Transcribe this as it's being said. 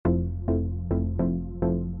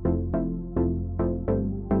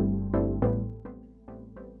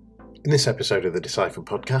In this episode of the Decipher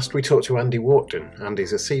podcast, we talk to Andy Wharton.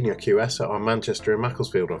 Andy's a senior QS at our Manchester and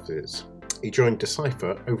Macclesfield offices. He joined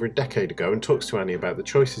Decipher over a decade ago and talks to Andy about the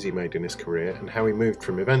choices he made in his career and how he moved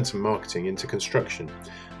from events and marketing into construction,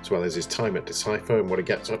 as well as his time at Decipher and what he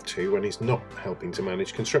gets up to when he's not helping to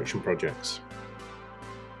manage construction projects.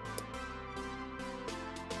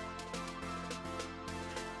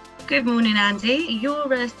 Good morning, Andy.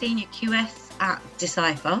 You're a senior QS at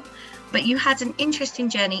Decipher, but you had an interesting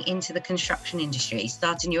journey into the construction industry,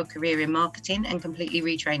 starting your career in marketing and completely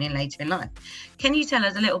retraining later in life. Can you tell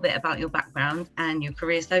us a little bit about your background and your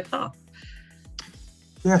career so far?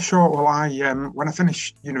 Yeah, sure. Well, when I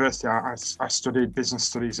finished university, I studied business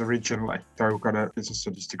studies originally, so got a business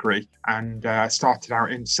studies degree, and started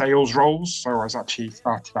out in sales roles. So I was actually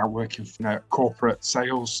started out working for corporate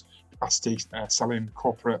sales capacity, selling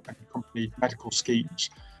corporate and company medical schemes.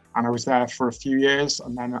 And I was there for a few years,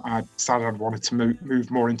 and then I decided I wanted to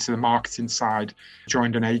move more into the marketing side,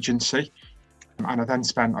 joined an agency. And I then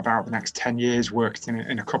spent about the next 10 years working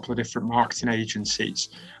in a couple of different marketing agencies,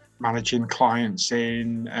 managing clients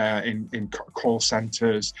in call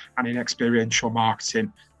centres and in experiential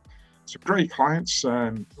marketing. So great clients,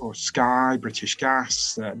 or Sky, British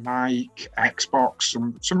Gas, Nike, Xbox,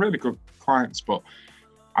 some really good clients. But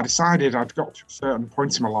I decided I'd got to a certain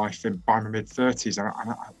point in my life by my mid-30s, and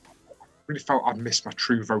I really felt I'd missed my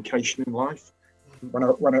true vocation in life. When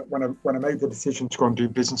I made the decision to go and do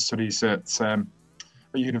business studies at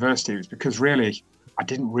university, it was because really I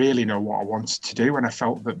didn't really know what I wanted to do, and I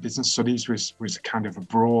felt that business studies was kind of a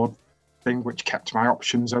broad thing which kept my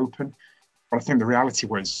options open. But I think the reality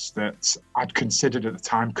was that I'd considered at the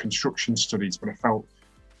time construction studies, but I felt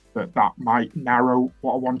that might narrow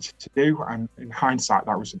what I wanted to do. And in hindsight,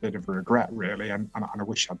 that was a bit of a regret, really. And I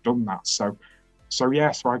wish I'd done that. So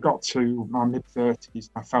I got to my mid-30s.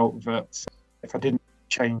 I felt that if I didn't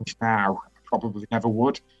change now, I probably never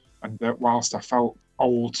would. And that whilst I felt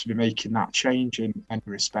old to be making that change in many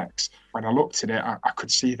respects, when I looked at it, I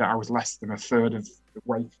could see that I was less than a third of the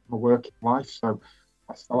way through my working life. So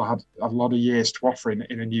I still had a lot of years to offer in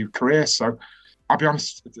a new career. So I'll be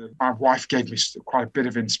honest, my wife gave me quite a bit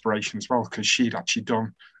of inspiration as well, because she'd actually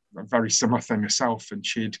done a very similar thing herself, and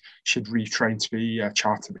she'd retrained to be a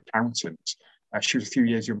chartered accountant. She was a few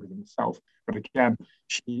years younger than myself, but again,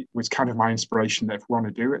 she was kind of my inspiration that if we want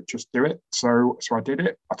to do it, just do it. So I did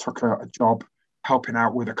it. I took a job helping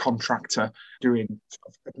out with a contractor doing sort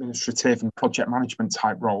of administrative and project management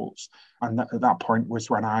type roles. And at that point was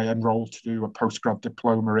when I enrolled to do a postgrad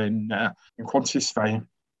diploma in quantity surveying.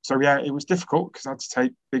 So yeah, it was difficult because I had to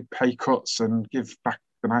take big pay cuts and give back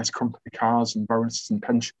the nice company cars and bonuses and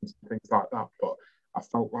pensions and things like that. But I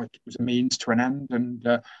felt like it was a means to an end, and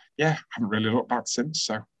I haven't really looked back since.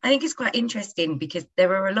 So I think it's quite interesting because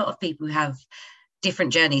there are a lot of people who have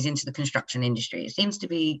different journeys into the construction industry. It seems to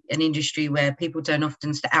be an industry where people don't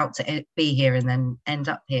often set out to be here and then end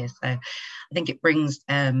up here. So I think it brings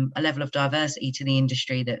a level of diversity to the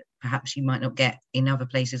industry that perhaps you might not get in other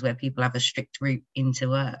places where people have a strict route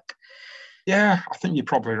into work. Yeah, I think you're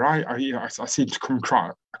probably right. I seem to come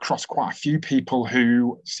across quite a few people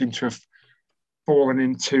who seem to have fallen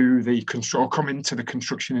into come into the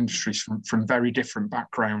construction industry from very different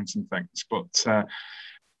backgrounds and things. But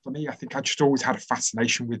for me, I think I just always had a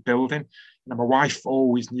fascination with building. My wife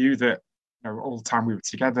always knew that, all the time we were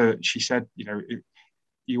together, she said,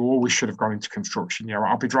 you always should have gone into construction.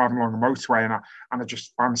 I'll be driving along the motorway and I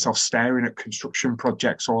just find myself staring at construction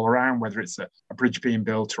projects all around, whether it's a bridge being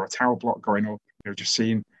built or a tower block going up, just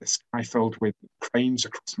seeing the sky filled with cranes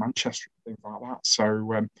across Manchester and things like that.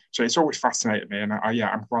 So it's always fascinated me, and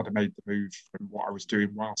I'm glad I made the move from what I was doing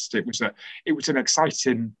whilst it was an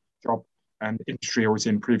exciting job and industry I was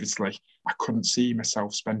in previously. I couldn't see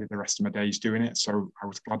myself spending the rest of my days doing it, so I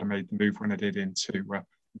was glad I made the move when I did into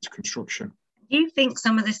construction. Do you think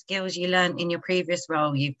some of the skills you learned in your previous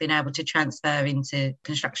role you've been able to transfer into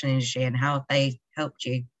construction industry, and how have they helped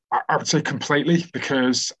you? I would say completely,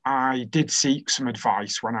 because I did seek some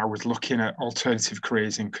advice when I was looking at alternative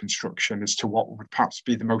careers in construction as to what would perhaps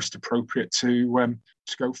be the most appropriate to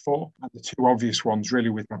go for. And the two obvious ones really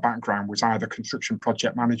with my background was either construction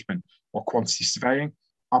project management or quantity surveying.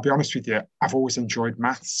 I'll be honest with you, I've always enjoyed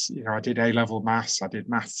maths. I did A-level maths. I did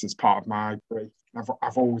maths as part of my degree.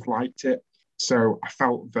 I've always liked it. So I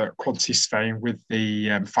felt that quantity surveying with the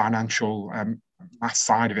financial math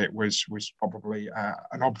side of it was probably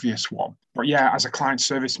an obvious one. But yeah, as a client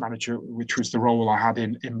service manager, which was the role I had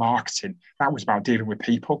in marketing, that was about dealing with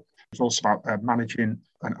people. It was also about managing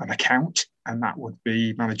an account, and that would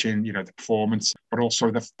be managing, the performance, but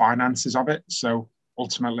also the finances of it. So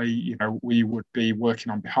ultimately, we would be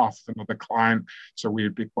working on behalf of another client. So we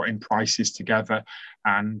would be putting prices together,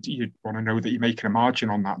 and you'd want to know that you're making a margin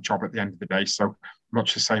on that job at the end of the day. So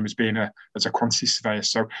much the same as being as a quantity surveyor.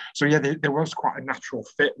 So yeah, there was quite a natural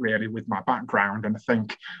fit really with my background. And I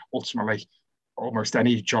think ultimately almost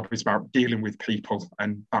any job is about dealing with people,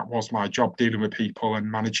 and that was my job, dealing with people and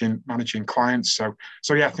managing clients. So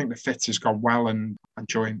yeah, I think the fit has gone well and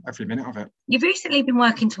enjoying every minute of it. You've recently been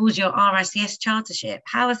working towards your RICS chartership.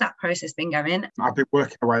 How has that process been going? I've been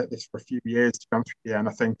working away at this for a few years, to be honest with you, and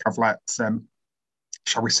I think I've let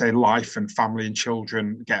shall we say, life and family and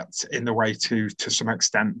children get in the way to some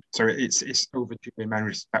extent. So it's overdue in many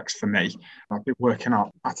respects for me. I've been working at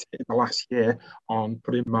it in the last year on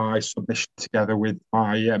putting my submission together with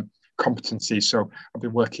my competencies. So I've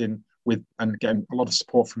been working with and getting a lot of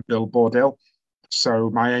support from Bill Bordill. So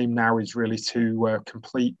my aim now is really to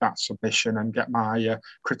complete that submission and get my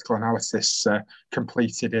critical analysis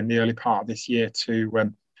completed in the early part of this year to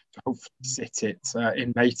hopefully sit it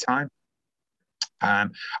in May time.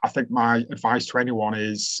 I think my advice to anyone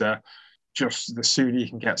is just the sooner you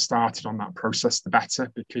can get started on that process, the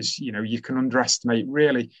better, because you can underestimate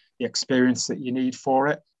really the experience that you need for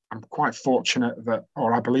it. I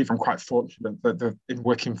believe I'm quite fortunate that in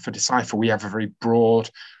working for Decipher, we have a very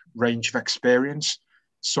broad range of experience.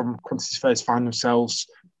 Some quantity surveyors find themselves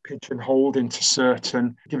pigeonholed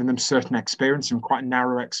into giving them certain experience and quite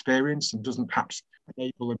narrow experience, and doesn't perhaps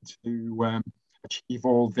enable them to achieve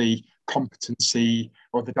all the competency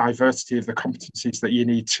or the diversity of the competencies that you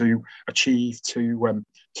need to achieve to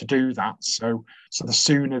do that. So the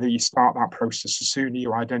sooner that you start that process, the sooner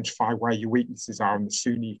you identify where your weaknesses are, and the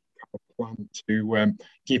sooner you plan to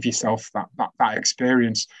give yourself that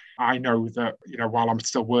experience. I know that while I'm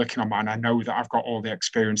still working on mine, I know that I've got all the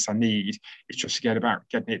experience I need. It's just about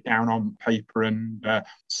getting it down on paper and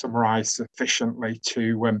summarise sufficiently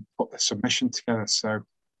to put the submission together. So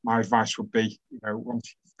my advice would be,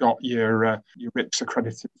 once you've got your RICS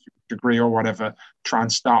accredited degree or whatever, try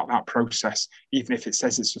and start that process, even if it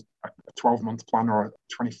says it's a 12-month plan or a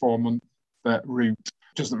 24-month route.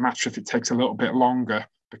 It doesn't matter if it takes a little bit longer,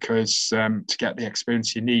 because to get the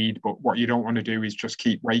experience you need. But what you don't want to do is just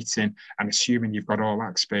keep waiting and assuming you've got all that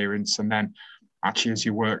experience, and then actually, as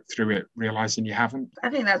you work through it, realising you haven't. I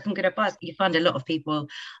think that's some good advice. You find a lot of people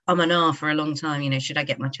and ah for a long time, should I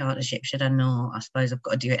get my chartership? Should I not? I suppose I've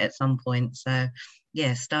got to do it at some point. So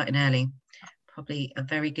yeah, starting early, probably a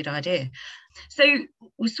very good idea. So we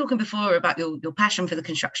were talking before about your passion for the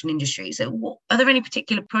construction industry. So are there any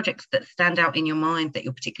particular projects that stand out in your mind that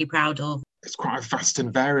you're particularly proud of? It's quite vast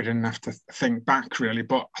and varied, and I have to think back really.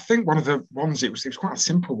 But I think one of the ones, it was quite a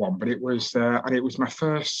simple one, but it was my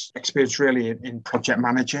first experience really in project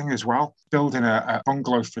managing as well, building a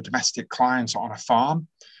bungalow for domestic clients on a farm.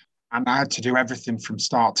 And I had to do everything from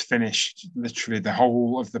start to finish, literally the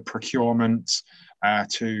whole of the procurement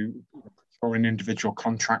to procuring individual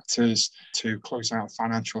contractors, to closing out the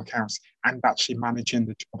financial accounts, and actually managing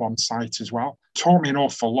the job on site as well. It taught me an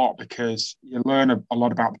awful lot, because you learn a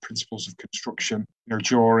lot about the principles of construction,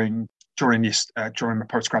 during the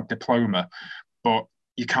postgrad diploma, but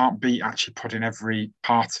you can't beat actually putting every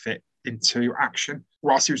part of it into action.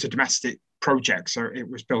 Whilst it was a domestic project, so it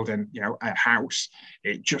was building, a house,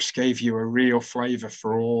 it just gave you a real flavour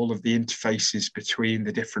for all of the interfaces between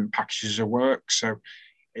the different packages of work. So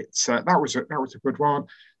it's that was a good one.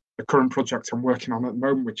 The current project I'm working on at the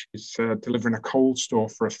moment, which is delivering a cold store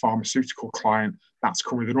for a pharmaceutical client, that's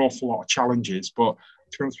come with an awful lot of challenges, but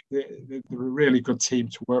to be honest with you, they're a really good team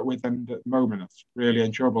to work with, and at the moment it's really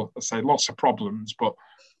enjoyable. I say lots of problems, but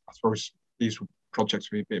I suppose these projects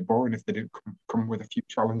would be a bit boring if they didn't come with a few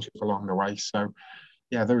challenges along the way. So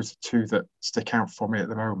yeah, those are two that stick out for me at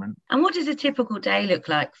the moment. And what does a typical day look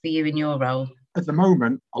like for you in your role? At the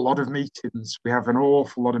moment, a lot of meetings. We have an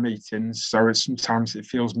awful lot of meetings. So sometimes it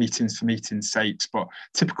feels meetings for meeting's sakes. But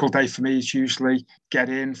typical day for me is usually get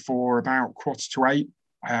in for about 7:45.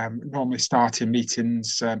 Normally starting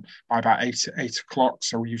meetings by about 8 o'clock.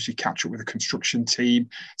 So we usually catch up with the construction team,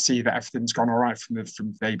 see that everything's gone all right from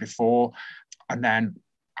the day before. And then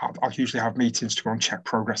I'll usually have meetings to go and check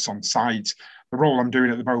progress on site. The role I'm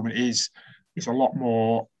doing at the moment is a lot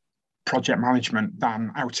more project management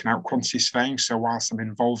than out-and-out quantity surveying. So whilst I'm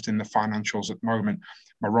involved in the financials at the moment,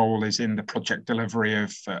 my role is in the project delivery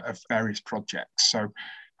of various projects. So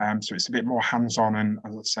it's a bit more hands-on and,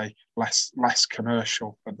 as I say, less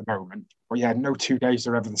commercial at the moment. But yeah, no 2 days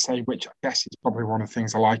are ever the same, which I guess is probably one of the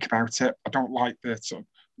things I like about it. I don't like the sort of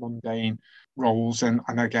mundane roles, and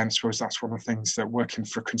again, I suppose that's one of the things that working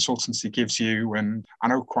for a consultancy gives you. And I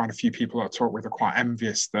know quite a few people that I talk with are quite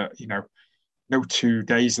envious that no 2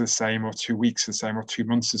 days are the same, or 2 weeks are the same, or 2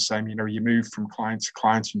 months are the same. You move from client to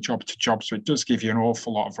client and job to job. So it does give you an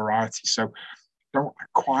awful lot of variety. So don't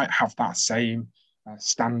quite have that same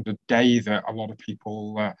standard day that a lot of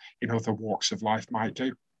people in other walks of life might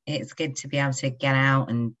do. It's good to be able to get out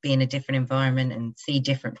and be in a different environment and see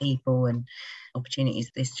different people and opportunities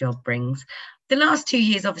this job brings. The last 2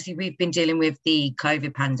 years, obviously, we've been dealing with the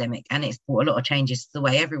COVID pandemic, and it's brought a lot of changes to the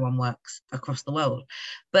way everyone works across the world.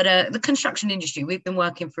 But the construction industry, we've been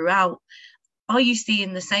working throughout. Are you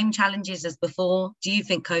seeing the same challenges as before? Do you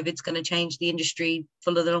think COVID's going to change the industry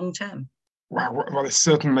for the long term? Well, it's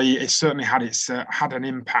certainly had an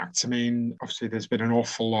impact. I mean, obviously, there's been an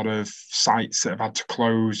awful lot of sites that have had to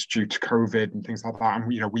close due to COVID and things like that.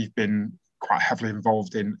 And we've been quite heavily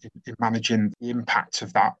involved in managing the impact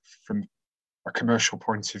of that from a commercial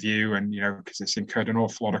point of view, and because it's incurred an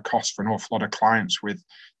awful lot of cost for an awful lot of clients with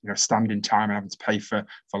standing time and having to pay for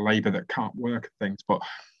labour that can't work and things. But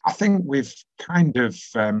I think we've kind of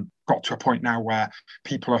got to a point now where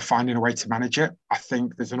people are finding a way to manage it. I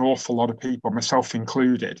think there's an awful lot of people, myself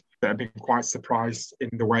included, that have been quite surprised in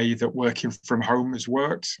the way that working from home has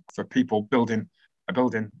worked. For people building a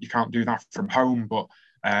building, you can't do that from home, but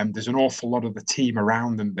there's an awful lot of the team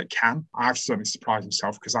around them that can. I've certainly surprised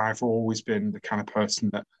myself because I've always been the kind of person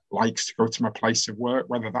that likes to go to my place of work,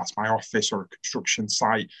 whether that's my office or a construction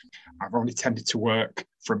site. I've only tended to work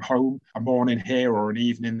from home, a morning here or an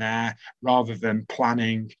evening there, rather than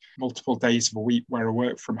planning multiple days of a week where I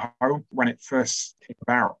work from home. When it first came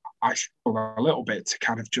about, I struggled a little bit to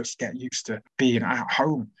kind of just get used to being at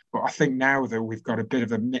home. But I think now that we've got a bit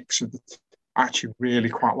of a mix of the I actually really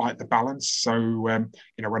quite like the balance. So, when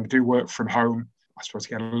I do work from home, I suppose I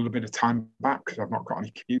get a little bit of time back because I've not got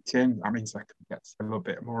any commuting. That means I can get a little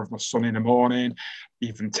bit more of my son in the morning,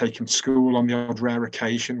 even take him to school on the odd rare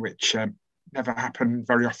occasion, which never happened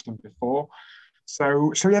very often before.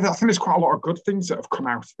 So yeah, I think there's quite a lot of good things that have come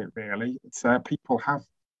out of it, really. It's, people have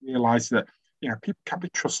realised that, people can be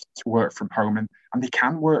trusted to work from home and they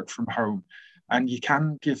can work from home, and you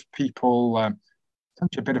can give people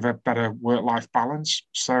a bit of a better work-life balance.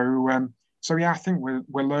 So yeah, I think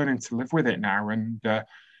we're learning to live with it now, and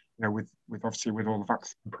with obviously with all the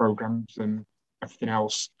vaccine programs and everything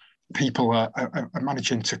else, people are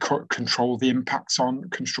managing to control the impacts on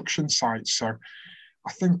construction sites. So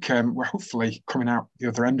I think we're hopefully coming out the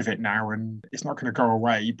other end of it now, and it's not going to go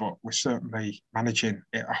away, but we're certainly managing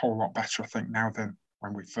it a whole lot better, I think, now than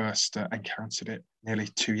when we first encountered it nearly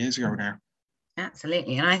 2 years ago now.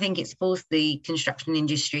 Absolutely. And I think it's forced the construction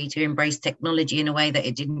industry to embrace technology in a way that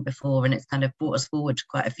it didn't before. And it's kind of brought us forward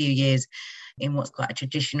quite a few years in what's quite a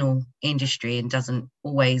traditional industry and doesn't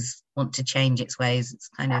always want to change its ways. It's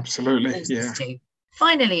kind of absolutely, yeah.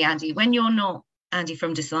 Finally, Andy, when you're not Andy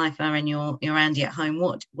from Decipher and you're Andy at home,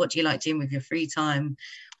 what do you like doing with your free time?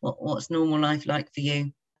 What's normal life like for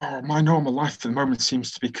you? My normal life at the moment seems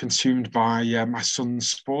to be consumed by my son's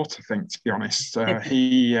sport, I think, to be honest.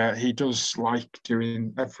 He does like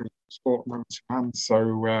doing every sport known to man.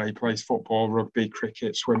 So he plays football, rugby,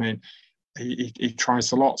 cricket, swimming. He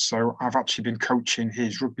tries a lot. So I've actually been coaching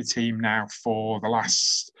his rugby team now for the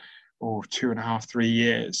last 2.5, 3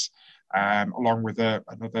 years, along with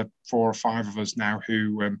another 4 or 5 of us now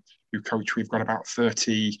who coach. We've got about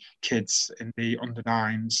 30 kids in the under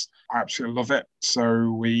 9s. I absolutely love it.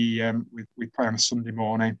 So we play on a Sunday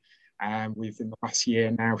morning, and we've in the last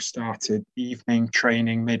year now started evening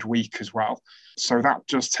training midweek as well. So that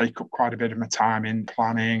does take up quite a bit of my time in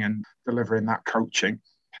planning and delivering that coaching.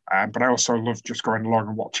 But I also love just going along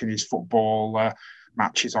and watching his football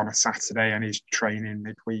matches on a Saturday and his training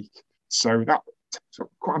midweek. So that takes up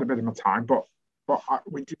quite a bit of my time, but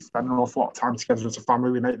we do spend an awful lot of time together as a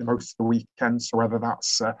family. We make the most of the weekend. So whether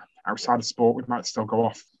that's outside of sport, we might still go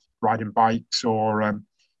off riding bikes or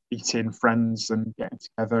meeting friends and getting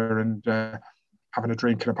together and having a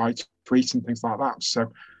drink and a bite to eat and things like that.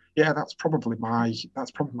 So yeah, that's probably my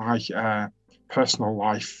personal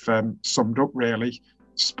life summed up, really.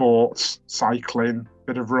 Sports, cycling, a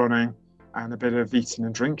bit of running, and a bit of eating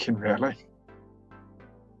and drinking, really.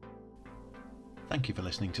 Thank you for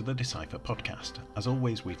listening to the Decipher podcast. As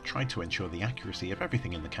always, we've tried to ensure the accuracy of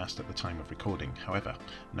everything in the cast at the time of recording. However,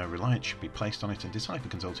 no reliance should be placed on it, and Decipher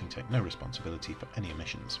Consulting take no responsibility for any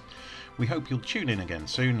omissions. We hope you'll tune in again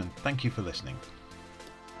soon, and thank you for listening.